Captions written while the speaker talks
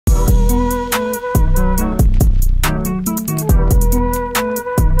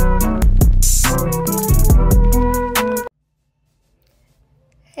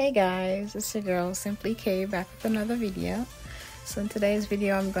Hey guys, it's your girl Simply K back with another video. So in today's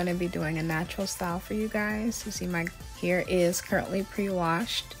video I'm going to be doing a natural style for you guys. You see my hair is currently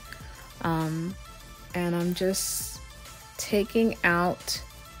pre-washed, and I'm just taking out,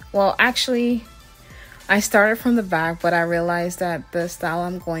 well actually I started from the back, but I realized that the style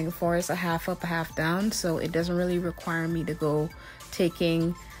I'm going for is a half up, half down, so it doesn't really require me to go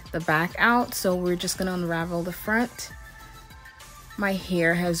taking the back out. So we're just going to unravel the front. My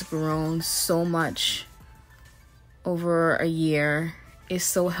hair has grown so much over a year. It's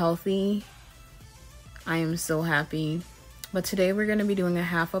so healthy. I am so happy. But today we're going to be doing a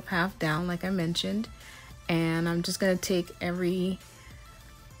half up, half down like I mentioned. And I'm just going to take every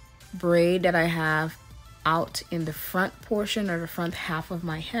braid that I have out in the front portion or the front half of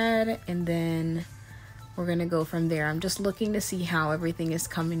my head, and then we're going to go from there. I'm just looking to see how everything is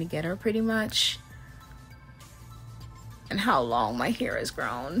coming together pretty much, and how long my hair has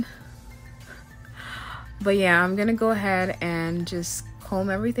grown. But yeah, I'm gonna go ahead and just comb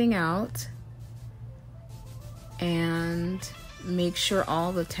everything out and make sure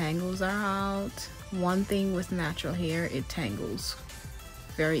all the tangles are out. One thing with natural hair, it tangles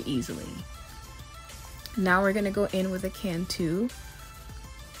very easily. Now we're gonna go in with a Cantu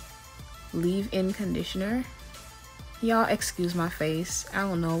leave-in conditioner. Y'all excuse my face. I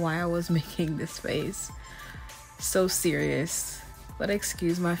don't know why I was making this face so serious, but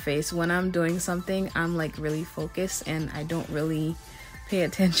excuse my face. When I'm doing something, I'm like really focused and I don't really pay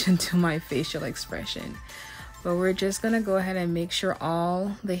attention to my facial expression. But we're just gonna go ahead and make sure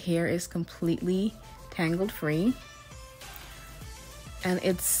all the hair is completely tangled free. And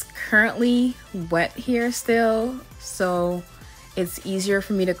it's currently wet here still, so it's easier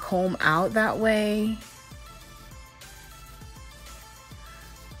for me to comb out that way.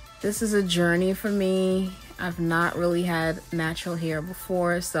 This is a journey for me. I've not really had natural hair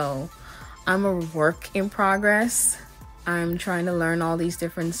before, so I'm a work in progress. I'm trying to learn all these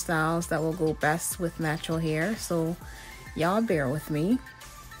different styles that will go best with natural hair, so y'all bear with me.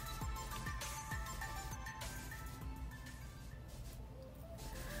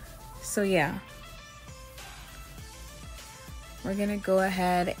 So yeah, we're gonna go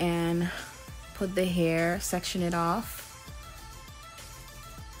ahead and put the hair, section it off.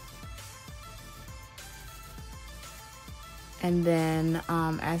 And then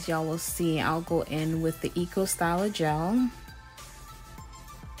as y'all will see, I'll go in with the Eco Styler gel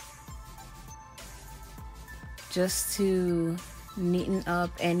just to neaten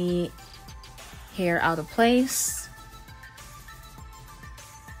up any hair out of place.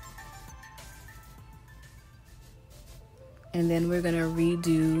 And then we're gonna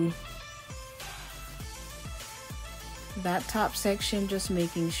redo that top section, just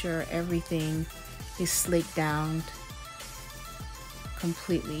making sure everything is slicked down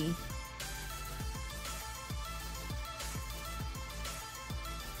completely.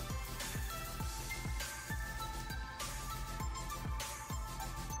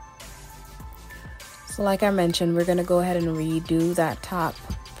 So like I mentioned, we're gonna go ahead and redo that top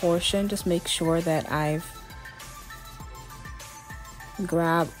portion. Just make sure that I've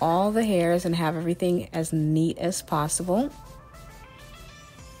grabbed all the hairs and have everything as neat as possible.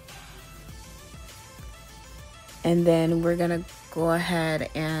 And then we're gonna go ahead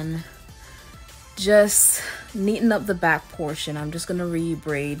and just neaten up the back portion. I'm just gonna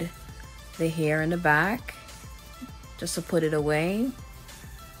re-braid the hair in the back just to put it away.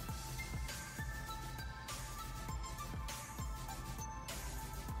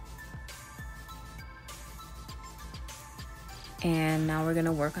 And now we're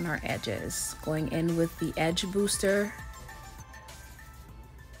gonna work on our edges, going in with the edge booster.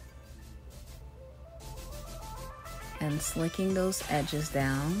 And slicking those edges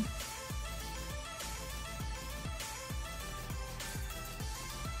down.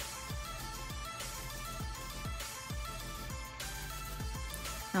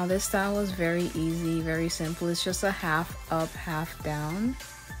 Now this style is very easy, very simple. It's just a half up, half down.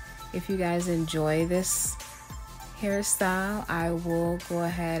 If you guys enjoy this hairstyle, I will go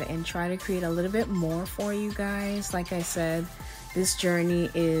ahead and try to create a little bit more for you guys. Like I said, this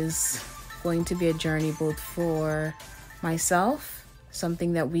journey is going to be a journey both for myself,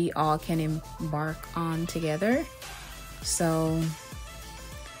 something that we all can embark on together. So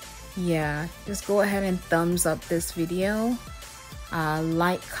yeah, just go ahead and thumbs up this video,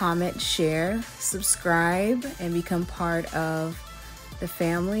 like, comment, share, subscribe, and become part of the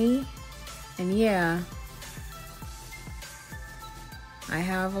family. And yeah, I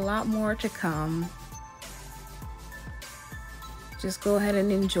have a lot more to come. Just go ahead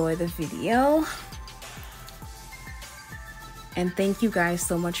and enjoy the video. And thank you guys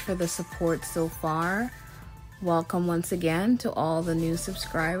so much for the support so far. Welcome once again to all the new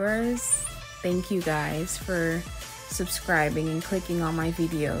subscribers. Thank you guys for subscribing and clicking on my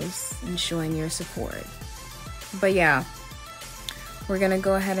videos and showing your support. But yeah, we're gonna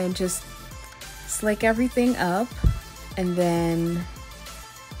go ahead and just slick everything up, and then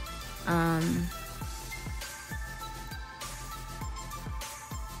I'm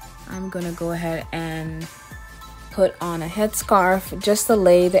gonna go ahead and put on a headscarf just to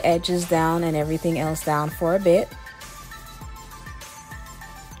lay the edges down and everything else down for a bit.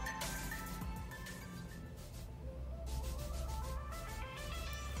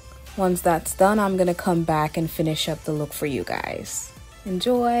 Once that's done, I'm gonna come back and finish up the look for you guys.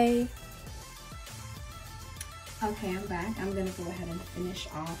 Enjoy! Okay, I'm back. I'm gonna go ahead and finish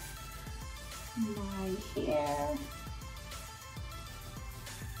off my hair.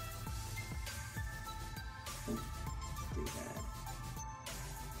 Do that.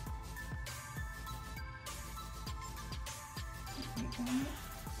 Okay.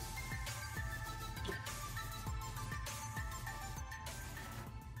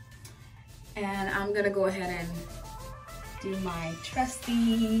 And I'm gonna go ahead and do my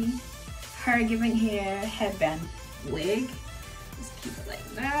trusty Hergivenhair Headband wig. Just keep it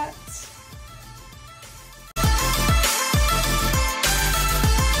like that.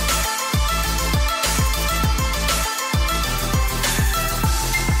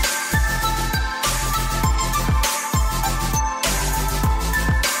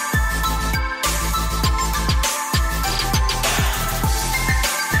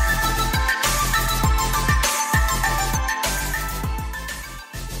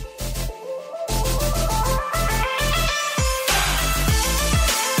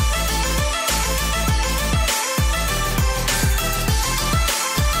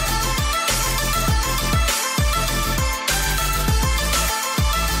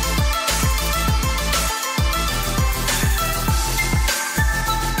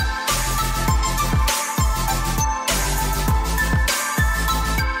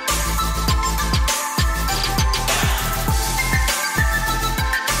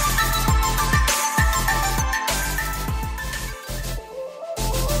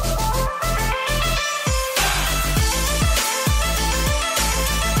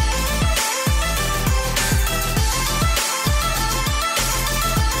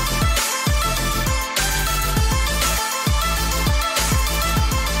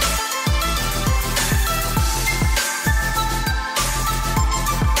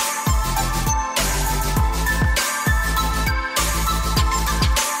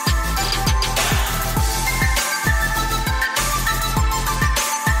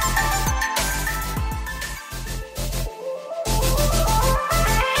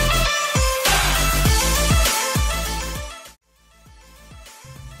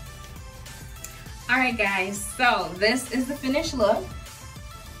 Alright guys, so this is the finished look.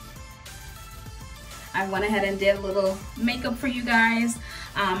 I went ahead and did a little makeup for you guys.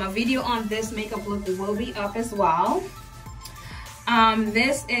 A video on this makeup look will be up as well.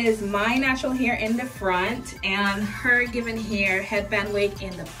 This is my natural hair in the front and Hergivenhair Headband wig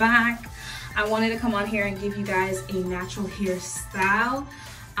in the back. I wanted to come on here and give you guys a natural hairstyle.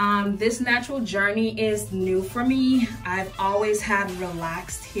 This natural journey is new for me. I've always had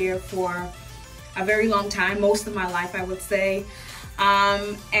relaxed hair for a very long time, most of my life I would say,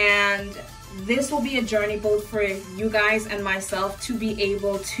 and this will be a journey both for you guys and myself to be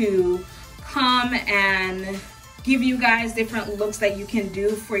able to come and give you guys different looks that you can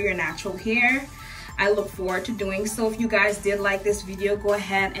do for your natural hair. I look forward to doing so. If you guys did like this video, go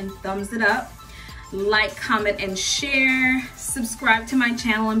ahead and thumbs it up, like, comment, and share. Subscribe to my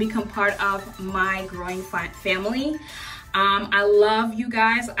channel and become part of my growing family. I love you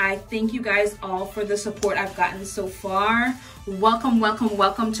guys. I thank you guys all for the support I've gotten so far. Welcome, welcome,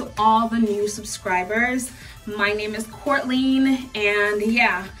 welcome to all the new subscribers. My name is Kourtleen, and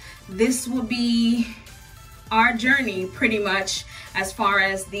yeah, this will be our journey pretty much as far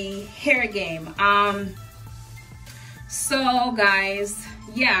as the hair game. So guys,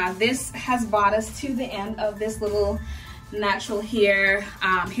 yeah, this has brought us to the end of this little natural hair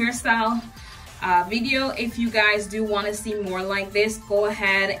hairstyle video. If you guys do want to see more like this, go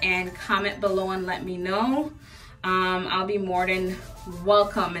ahead and comment below and let me know. I'll be more than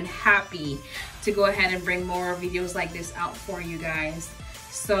welcome and happy to go ahead and bring more videos like this out for you guys.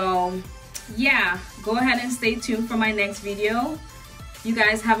 So yeah, go ahead and stay tuned for my next video. You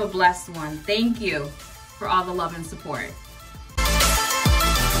guys have a blessed one. Thank you for all the love and support.